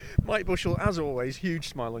Mike Bushell, as always, huge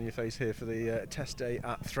smile on your face here for the test day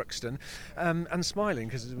at Thruxton, and smiling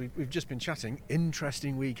because we've just been chatting.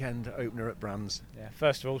 Interesting weekend opener at Brands. Yeah,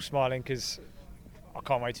 first of all, smiling because I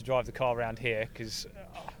can't wait to drive the car around here because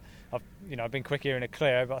I've been quick here in a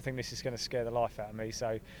Clio, but I think this is going to scare the life out of me.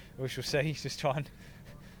 So we shall see. Just try and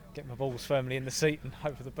get my balls firmly in the seat and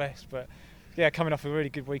hope for the best. But yeah, coming off a really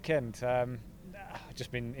good weekend. I've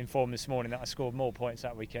just been informed this morning that I scored more points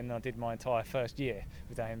that weekend than I did my entire first year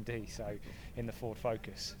with AMD, so in the Ford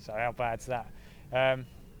Focus. So how bad's that?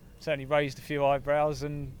 Certainly raised a few eyebrows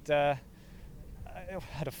and had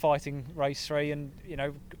a fighting race 3 and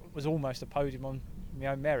was almost a podium on my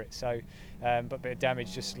own merit. So, but a bit of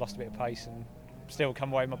damage, just lost a bit of pace and still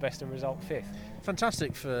come away with my best result 5th.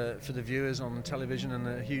 Fantastic for the viewers on television and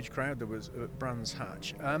the huge crowd that was at Brands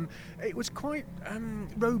Hatch. It was quite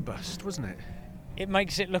robust, wasn't it? It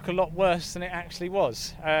makes it look a lot worse than it actually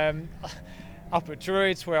was. Up at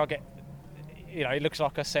Druids, where I get, it looks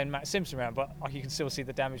like I send Matt Simpson around, but you can still see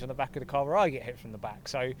the damage on the back of the car where I get hit from the back.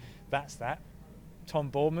 So that's that.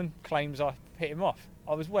 Tom Boorman claims I hit him off.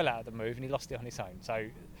 I was well out of the move and he lost it on his own. So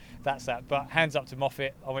that's that. But hands up to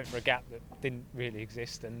Moffat, I went for a gap that didn't really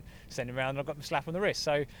exist and sent him around and I got the slap on the wrist.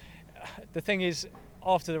 So the thing is,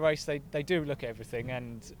 after the race, they do look at everything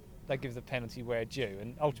and they give the penalty where due,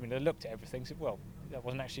 and ultimately they looked at everything and said, well, that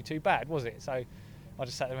wasn't actually too bad, was it? So I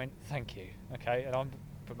just sat there and went, thank you, okay, and I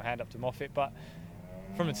put my hand up to Moffat. But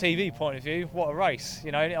from a TV point of view, what a race,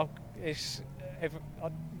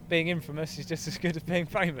 being infamous is just as good as being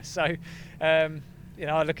famous. So I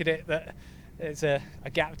look at it that it's a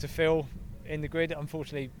gap to fill in the grid.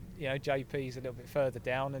 Unfortunately, JP's a little bit further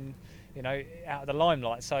down and out of the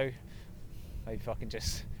limelight, so maybe if I can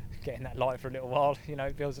just get in that light for a little while,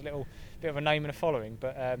 it builds a little bit of a name and a following.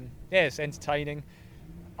 But it's entertaining.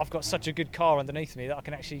 I've got such a good car underneath me that I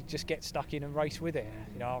can actually just get stuck in and race with it.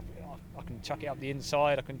 I can chuck it up the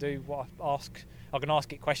inside. I can do what I ask. I can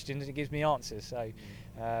ask it questions and it gives me answers. So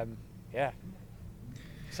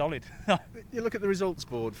solid. You look at the results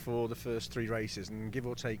board for the first 3 races, and give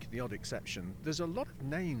or take the odd exception, there's a lot of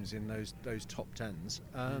names in those top 10s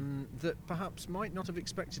that perhaps might not have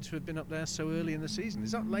expected to have been up there so early in the season.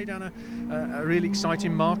 Does that lay down a really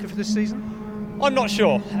exciting marker for this season? I'm not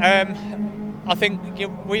sure. I think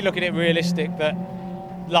we look at it realistic that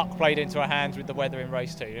luck played into our hands with the weather in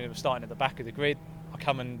race 2. It was starting at the back of the grid. I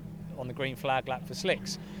come on the green flag lap for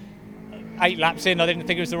slicks. 8 laps in, I didn't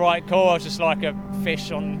think it was the right call. I was just like a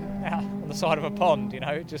fish on the side of a pond,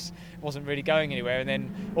 It just wasn't really going anywhere. And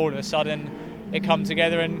then all of a sudden, it come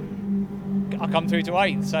together and I come through to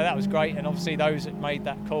 8th. So that was great. And obviously, those that made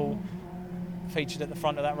that call featured at the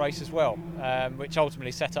front of that race as well, which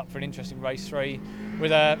ultimately set up for an interesting race 3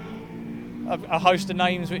 with a host of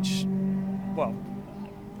names which, well,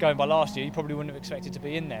 going by last year, you probably wouldn't have expected to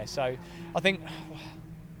be in there. So I think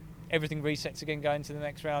everything resets again going to the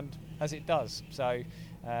next round as it does. So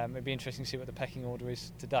it'd be interesting to see what the pecking order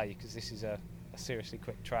is today, because this is a seriously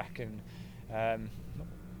quick track and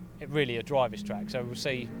it really a driver's track. So we'll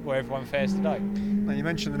see where everyone fares today. Now, you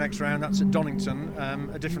mentioned the next round, that's at Donington,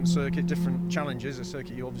 a different circuit, different challenges, a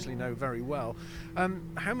circuit you obviously know very well.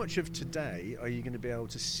 How much of today are you going to be able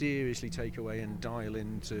to seriously take away and dial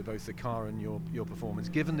into both the car and your performance,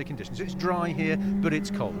 given the conditions? It's dry here, but it's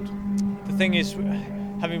cold. The thing is,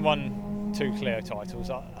 having won 2 Clio titles,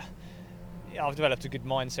 I've developed a good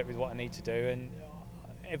mindset with what I need to do, and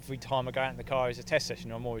every time I go out in the car is a test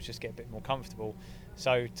session. I'm always just get a bit more comfortable.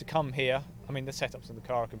 So to come here, the setups of the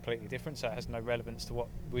car are completely different, so it has no relevance to what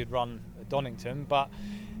we'd run at Donington, but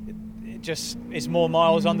it's more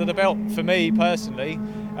miles under the belt for me personally,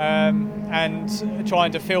 and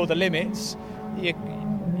trying to fill the limits, you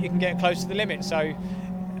can get close to the limit. So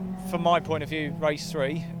from my point of view, race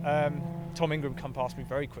 3, Tom Ingram come past me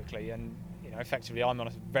very quickly, and effectively I'm on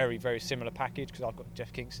a very, very similar package because I've got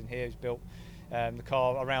Jeff Kingston here who's built the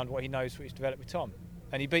car around what he knows, what he's developed with Tom,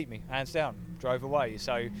 and he beat me hands down, drove away.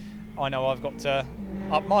 So I know I've got to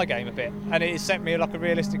up my game a bit, and it has set me like a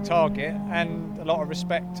realistic target and a lot of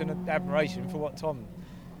respect and admiration for what Tom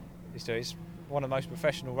is doing. It's one of the most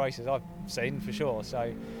professional races I've seen for sure.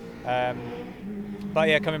 So but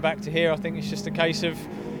yeah, coming back to here, I think it's just a case of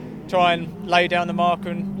try and lay down the marker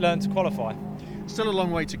and learn to qualify. Still a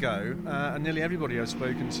long way to go, and nearly everybody I've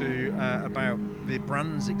spoken to about the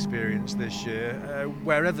Brands experience this year,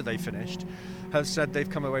 wherever they finished, have said they've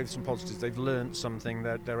come away with some positives. They've learnt something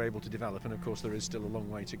that they're able to develop, and of course there is still a long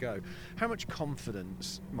way to go. How much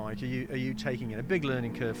confidence, Mike, are you taking in? A big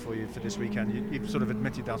learning curve for you for this weekend. You've sort of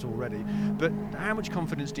admitted that already, but how much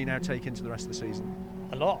confidence do you now take into the rest of the season?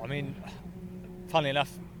 A lot. Funnily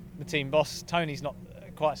enough, the team boss Tony's not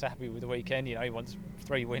quite so happy with the weekend. You know, he wants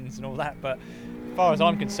 3 wins and all that. But as far as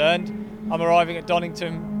I'm concerned, I'm arriving at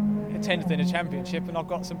Donington 10th in the championship, and I've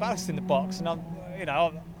got some ballast in the box, and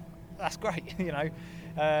that's great. You know,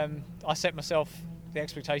 I set myself the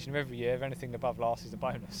expectation of every year of anything above last is a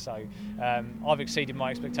bonus. So I've exceeded my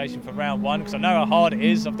expectation for round 1 because I know how hard it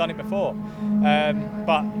is. I've done it before,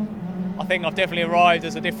 but I think I've definitely arrived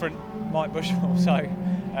as a different Mike Bushell. So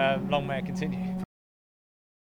long may it continue.